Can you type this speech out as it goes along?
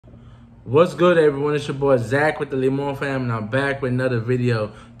What's good, everyone? It's your boy Zach with the Limon fam, and I'm back with another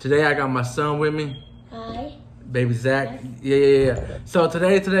video. Today I got my son with me. Hi. Baby Zach. Yeah. So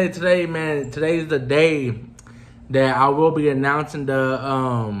today, man, today's the day that I will be announcing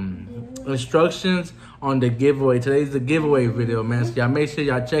the instructions on the giveaway. Today's the giveaway video, man. So y'all make sure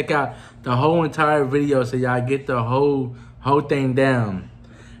y'all check out the whole entire video so y'all get the whole thing down.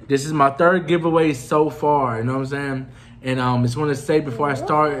 This is my third giveaway so far, you know what I'm saying? And just want to say before I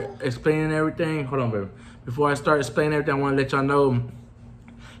start explaining everything, hold on, baby. Before I start explaining everything, I want to let y'all know,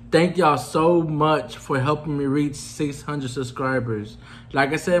 thank y'all so much for helping me reach 600 subscribers.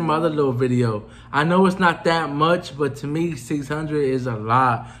 Like I said in my other little video, I know it's not that much, but to me, 600 is a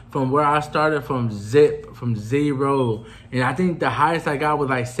lot. From where I started from zero. And I think the highest I got was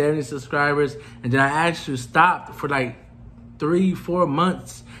like 70 subscribers. And then I actually stopped for like 3-4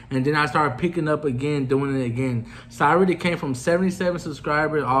 months, and then I started picking up again, doing it again. So I really came from 77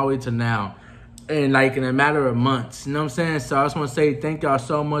 subscribers all the way to now, and like in a matter of months, you know what I'm saying? So I just want to say thank y'all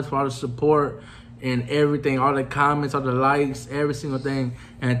so much for all the support and everything, all the comments, all the likes, every single thing.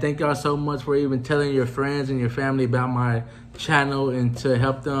 And thank y'all so much for even telling your friends and your family about my channel and to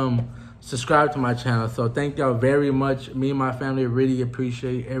help them subscribe to my channel. So thank y'all very much. Me and my family really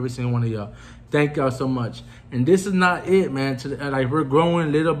appreciate every single one of y'all. Thank y'all so much. And this is not it, man. Like, we're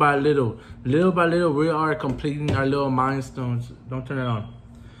growing little by little. Little by little, we are completing our little milestones. Don't turn it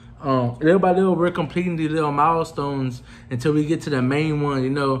on. Little by little, we're completing these little milestones until we get to the main one, you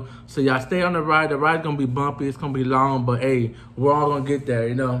know. So y'all stay on the ride. The ride's gonna be bumpy. It's gonna be long, but hey, we're all gonna get there,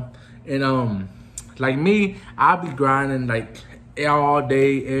 you know. And like me, I'll be grinding like all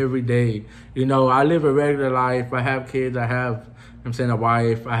day, every day. You know, I live a regular life. I have kids. I have, I'm saying, a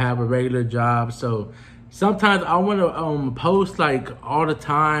wife. I have a regular job. So sometimes I want to post like all the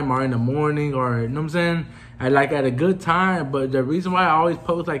time or in the morning, or, you know what I'm saying, at a good time. But the reason why I always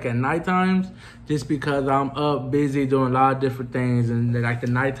post like at night times, just because I'm up busy doing a lot of different things, and like the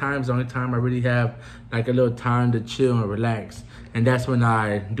night times the only time I really have like a little time to chill and relax. And that's when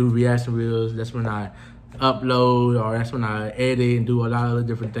I do reaction videos. That's when I upload, or that's when I edit and do a lot of other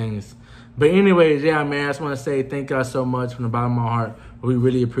different things. But anyways, yeah, man, I just want to say thank y'all so much from the bottom of my heart. We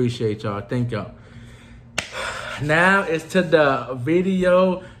really appreciate y'all. Thank y'all. Now it's to the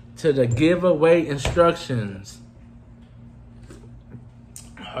video, to the giveaway instructions.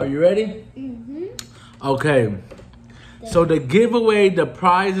 Are you ready? Mm-hmm. Okay. So the giveaway, the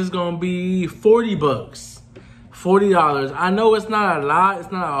prize is going to be 40 bucks. $40. I know it's not a lot.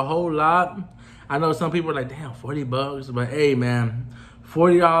 It's not a whole lot. I know some people are like, damn, 40 bucks. But hey, man,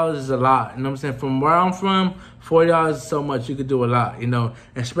 $40 is a lot. You know what I'm saying? From where I'm from, $40 is so much. You could do a lot, you know.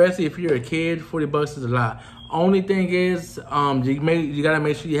 Especially if you're a kid, 40 bucks is a lot. Only thing is, you gotta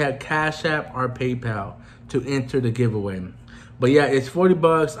make sure you have Cash App or PayPal to enter the giveaway. But yeah, it's 40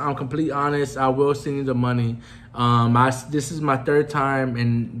 bucks. I'm completely honest. I will send you the money. This is my third time,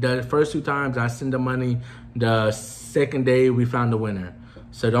 and the first 2 times I sent the money. The second day we found the winner.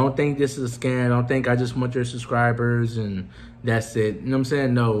 So don't think this is a scam. Don't think I just want your subscribers and that's it. You know what I'm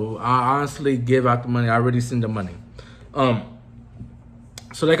saying? No, I honestly give out the money. I already send the money.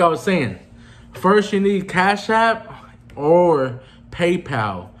 So like I was saying, first you need Cash App or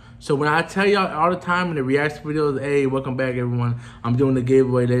PayPal. So when I tell y'all all the time in the reaction videos, hey, welcome back everyone, I'm doing the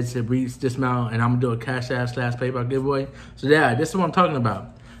giveaway, let's reach this amount, and I'm gonna do a Cash App / PayPal giveaway. So yeah, this is what I'm talking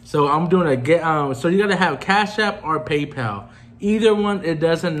about. So I'm doing so you gotta have Cash App or PayPal. Either one, it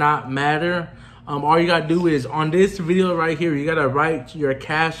doesn't not matter. All you gotta do is on this video right here, you gotta write your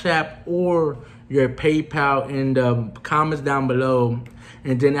Cash App or your PayPal in the comments down below.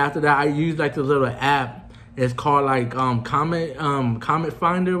 And then after that, I use like this little app. It's called like comment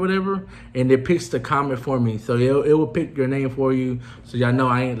finder or whatever, and it picks the comment for me. So it will pick your name for you, so y'all know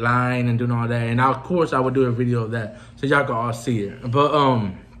I ain't lying and doing all that. And of course I would do a video of that so y'all can all see it.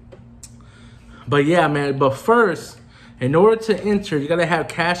 But yeah, man. But first, in order to enter, you gotta have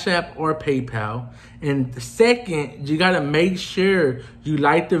Cash App or PayPal. And second, you gotta make sure you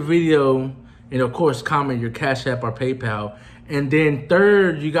like the video, and of course comment your Cash App or PayPal. And then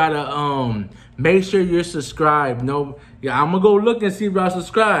third, you gotta make sure you're subscribed. I'm gonna go look and see if I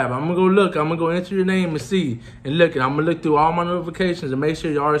subscribe. I'm gonna go look. I'm gonna go enter your name and see and look. And I'm gonna look through all my notifications and make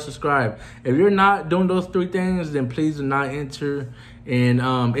sure you are subscribed. If you're not doing those 3 things, then please do not enter.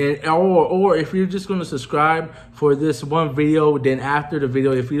 Or if you're just gonna subscribe for this one video, then after the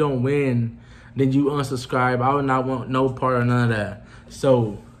video, if you don't win, then you unsubscribe. I would not want no part of none of that.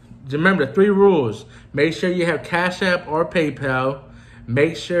 So remember the 3 rules. Make sure you have Cash App or PayPal.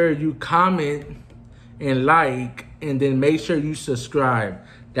 Make sure you comment and like, and then make sure you subscribe.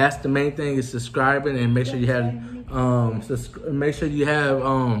 That's the main thing, is subscribing, and make sure you have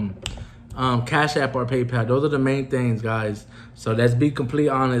Cash App or PayPal. Those are the main things, guys. So let's be completely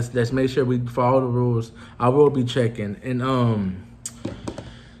honest. Let's make sure we follow the rules. I will be checking. And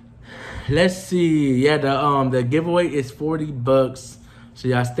let's see. Yeah, the giveaway is $40. So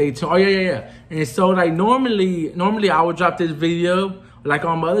y'all stay tuned. Oh yeah. And so like normally I would drop this video. Like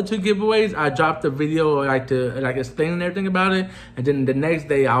on my other 2 giveaways, I dropped the video like explaining everything about it, and then the next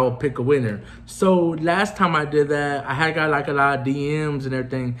day I will pick a winner. So last time I did that, I had got like a lot of DMs and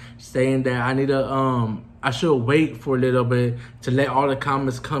everything saying that I need to I should wait for a little bit to let all the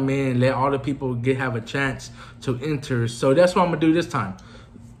comments come in, let all the people have a chance to enter. So that's what I'm gonna do this time.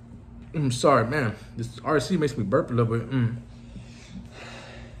 Sorry, man. This RC makes me burp a little bit.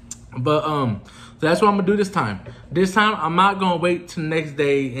 But so that's what I'm gonna do this time. This time I'm not gonna wait till the next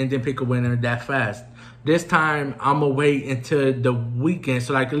day and then pick a winner that fast. This time I'm gonna wait until the weekend,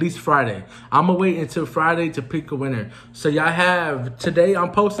 so like at least Friday. I'm gonna wait until Friday to pick a winner. So y'all have today.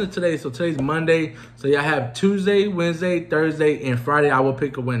 I'm posting today, so today's Monday. So y'all have Tuesday, Wednesday, Thursday, and Friday. I will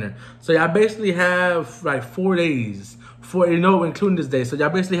pick a winner. So y'all basically have like 4 days. Including this day. So y'all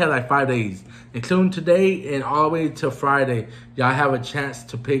basically have like 5 days, including today and all the way to Friday. Y'all have a chance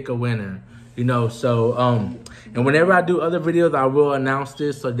to pick a winner. So and whenever I do other videos, I will announce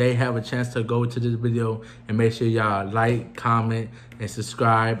this so they have a chance to go to this video, and make sure y'all like, comment, and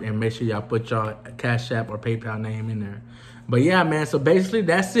subscribe, and make sure y'all put y'all Cash App or PayPal name in there. But yeah, man, so basically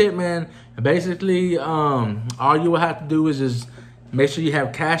that's it, man. Basically, all you will have to do is just make sure you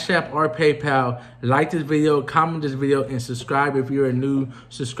have Cash App or PayPal. Like this video, comment this video, and subscribe if you're a new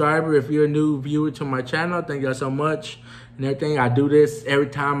subscriber. If you're a new viewer to my channel, thank y'all so much. And everything, I do this every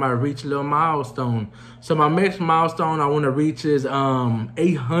time I reach a little milestone. So my next milestone I want to reach is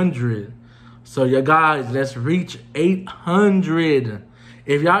 800. So you guys, let's reach 800.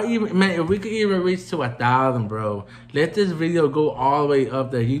 If y'all if we could even reach to 1,000, bro, let this video go all the way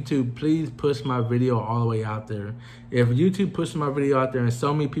up there. YouTube, please push my video all the way out there. If YouTube pushes my video out there and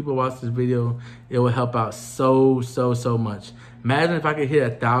so many people watch this video, it will help out so much. Imagine if I could hit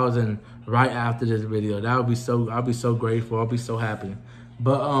 1,000 right after this video. That would be I'll be so grateful. I'll be so happy.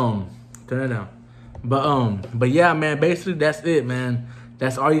 But turn it down. But yeah, man, basically that's it, man.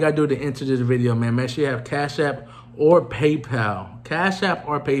 That's all you gotta do to enter this video, man. Make sure you have Cash App or PayPal. Cash App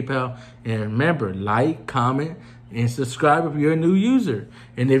or PayPal. And remember, like, comment, and subscribe if you're a new user.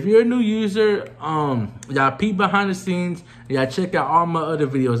 And if you're a new user, y'all peek behind the scenes. Y'all check out all my other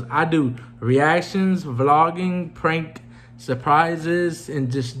videos. I do reactions, vlogging, prank, surprises,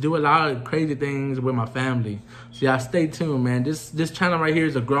 and just do a lot of crazy things with my family. So y'all stay tuned, man. This channel right here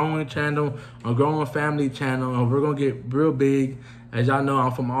is a growing channel, a growing family channel, and we're gonna get real big. As y'all know,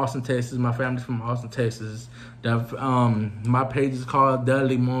 I'm from Austin, Texas. My family's from Austin, Texas. My page is called The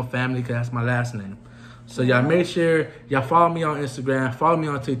Limon Family, because that's my last name. So y'all make sure y'all follow me on Instagram, follow me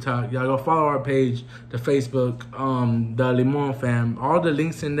on TikTok. Y'all go follow our page, the Facebook, The Limon Fam. All the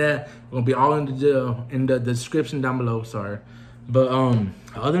links in there will be all in the description down below. Sorry, but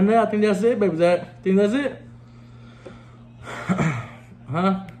other than that, I think that's it, baby. I think that's it.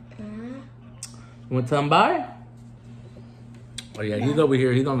 Huh? You want to tell him bye? Oh yeah, he's over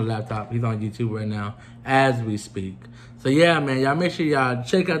here. He's on the laptop. He's on YouTube right now as we speak. So yeah, man, y'all make sure y'all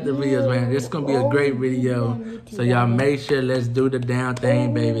check out the videos, man. This is gonna be a great video. So y'all make sure, let's do the damn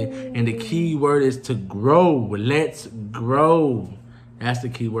thing, baby. And the key word is to grow. Let's grow. That's the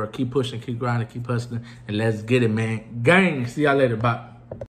key word. Keep pushing, keep grinding, keep hustling, and let's get it, man. Gang. See y'all later. Bye.